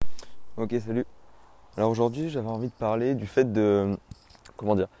Ok, salut. Alors aujourd'hui, j'avais envie de parler du fait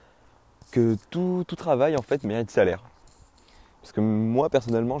comment dire, que tout travail en fait mérite salaire. Parce que moi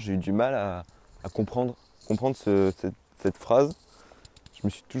personnellement, j'ai eu du mal à comprendre cette phrase. Je me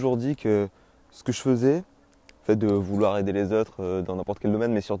suis toujours dit que ce que je faisais, le fait de vouloir aider les autres dans n'importe quel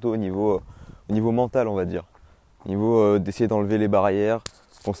domaine, mais surtout au niveau mental, on va dire, au niveau d'essayer d'enlever les barrières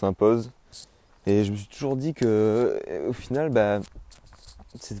qu'on s'impose. Et je me suis toujours dit que au final,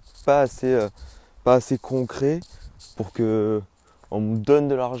 c'est pas assez concret pour que on me donne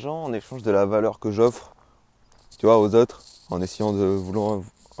de l'argent en échange de la valeur que j'offre, tu vois, aux autres, en essayant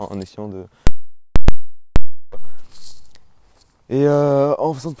de. Et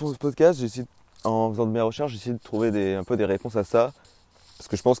en faisant ce podcast, en faisant de mes recherches, j'ai essayé de trouver un peu des réponses à ça, parce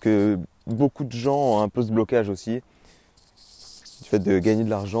que je pense que beaucoup de gens ont un peu ce blocage aussi, du fait de gagner de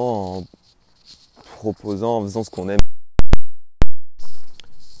l'argent en proposant, en faisant ce qu'on aime.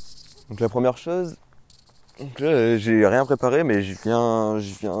 Donc la première chose, donc là, j'ai rien préparé, mais je viens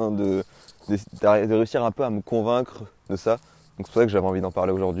de réussir un peu à me convaincre de ça. Donc c'est pour ça que j'avais envie d'en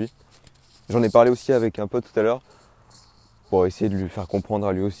parler aujourd'hui. J'en ai parlé aussi avec un pote tout à l'heure pour essayer de lui faire comprendre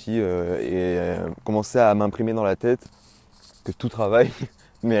à lui aussi commencer à m'imprimer dans la tête que tout travail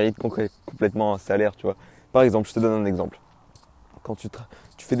mérite complètement un salaire, tu vois. Par exemple, je te donne un exemple. Quand tu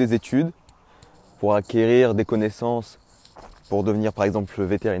fais des études pour acquérir des connaissances pour devenir par exemple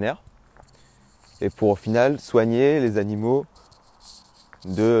vétérinaire et pour au final soigner les animaux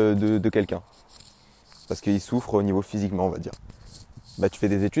de quelqu'un parce qu'ils souffrent au niveau physiquement, on va dire. Tu fais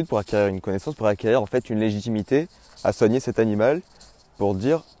des études pour acquérir une connaissance, pour acquérir en fait une légitimité à soigner cet animal, pour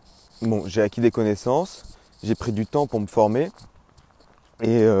dire bon, j'ai acquis des connaissances, j'ai pris du temps pour me former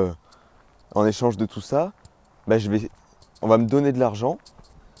et en échange de tout ça, on va me donner de l'argent.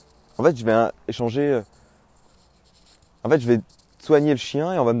 En fait, je vais échanger, en fait, je vais soigner le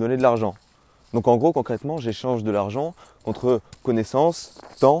chien et on va me donner de l'argent. Donc en gros, concrètement, j'échange de l'argent contre connaissance,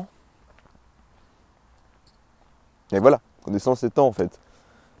 temps. Et voilà, connaissance et temps en fait.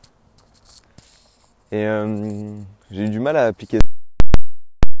 Et j'ai eu du mal à appliquer.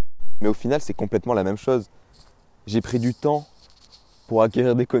 Mais au final, c'est complètement la même chose. J'ai pris du temps pour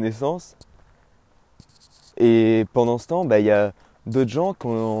acquérir des connaissances. Et pendant ce temps, il y a d'autres gens qui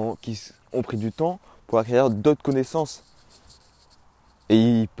ont pris du temps pour acquérir d'autres connaissances.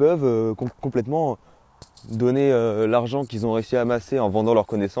 Et ils peuvent complètement donner l'argent qu'ils ont réussi à amasser en vendant leurs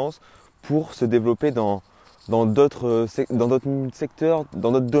connaissances pour se développer dans d'autres secteurs,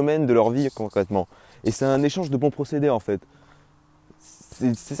 dans d'autres domaines de leur vie concrètement. Et c'est un échange de bons procédés en fait.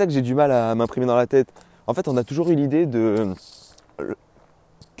 C'est ça que j'ai du mal à m'imprimer dans la tête. En fait, on a toujours eu l'idée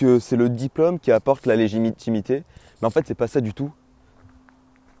que c'est le diplôme qui apporte la légitimité, mais en fait, c'est pas ça du tout.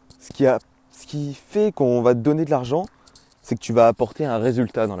 Ce qui fait qu'on va te donner de l'argent, c'est que tu vas apporter un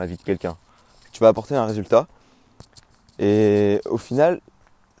résultat dans la vie de quelqu'un. Tu vas apporter un résultat. Et au final,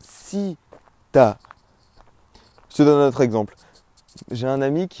 si t'as... Je te donne un autre exemple. J'ai un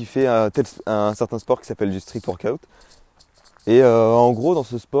ami qui fait un certain sport qui s'appelle du street workout. Et en gros, dans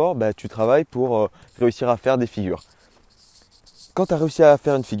ce sport, tu travailles pour réussir à faire des figures. Quand tu as réussi à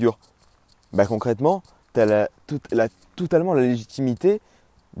faire une figure, concrètement, tu as totalement la légitimité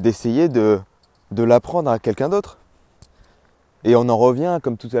d'essayer de l'apprendre à quelqu'un d'autre. Et on en revient,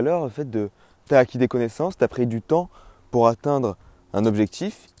 comme tout à l'heure, au fait de tu as acquis des connaissances, tu as pris du temps pour atteindre un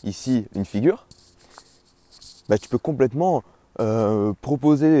objectif, ici une figure. Tu peux complètement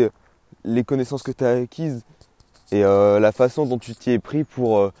proposer les connaissances que tu as acquises et la façon dont tu t'y es pris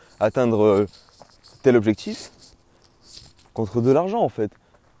pour atteindre tel objectif contre de l'argent en fait.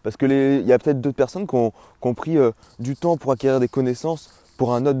 Parce que il y a peut-être d'autres personnes qui ont pris du temps pour acquérir des connaissances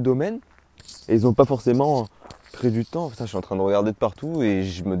pour un autre domaine et ils n'ont pas forcément pris du temps. Putain, je suis en train de regarder de partout et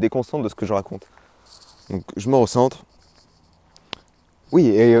je me déconcentre de ce que je raconte. Donc je me recentre. Oui,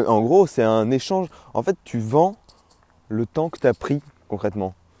 et en gros, c'est un échange. En fait, tu vends le temps que tu as pris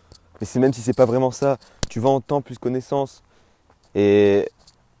concrètement. Mais c'est même si c'est pas vraiment ça, tu vends temps plus connaissance. Et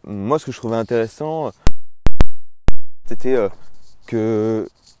moi, ce que je trouvais intéressant, c'était que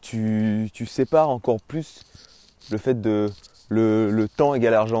tu sépares encore plus le fait de le temps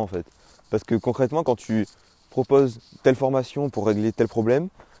égale argent en fait. Parce que concrètement, quand tu proposes telle formation pour régler tel problème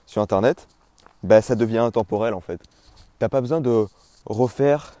sur internet, ça devient intemporel en fait. T'as pas besoin de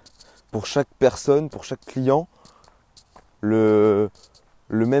refaire pour chaque personne, pour chaque client, un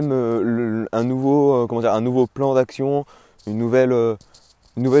nouveau plan d'action,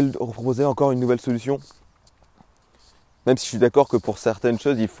 proposer encore une nouvelle solution. Même si je suis d'accord que pour certaines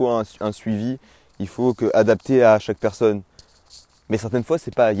choses, il faut un suivi, il faut adapter à chaque personne. Mais certaines fois,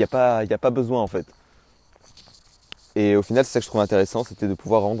 il n'y a pas besoin en fait. Et au final, c'est ça que je trouve intéressant, c'était de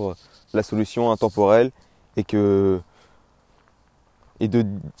pouvoir rendre la solution intemporelle et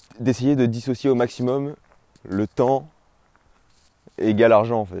d'essayer de dissocier au maximum le temps égale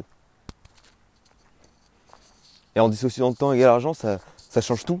argent en fait. Et en dissociant le temps égale argent, ça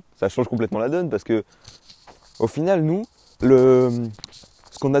change tout, ça change complètement la donne parce que au final, nous,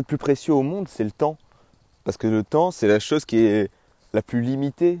 ce qu'on a de plus précieux au monde, c'est le temps. Parce que le temps, c'est la chose qui est la plus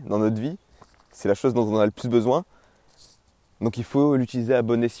limitée dans notre vie, c'est la chose dont on a le plus besoin. Donc il faut l'utiliser à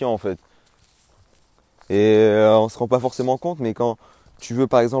bon escient en fait. Et on ne se rend pas forcément compte, mais quand tu veux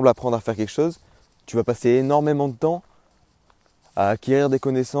par exemple apprendre à faire quelque chose, tu vas passer énormément de temps à acquérir des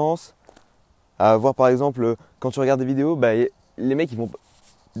connaissances, à voir par exemple, quand tu regardes des vidéos, les mecs ils vont,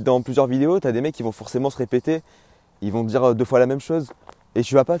 dans plusieurs vidéos, tu as des mecs qui vont forcément se répéter, ils vont te dire 2 fois la même chose. Et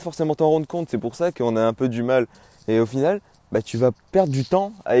tu vas pas forcément t'en rendre compte, c'est pour ça qu'on a un peu du mal. Et au final, tu vas perdre du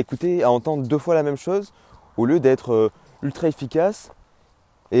temps à écouter, à entendre 2 fois la même chose, au lieu d'être ultra efficace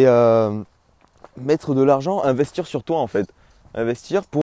et mettre de l'argent, investir sur toi en fait. Investir pour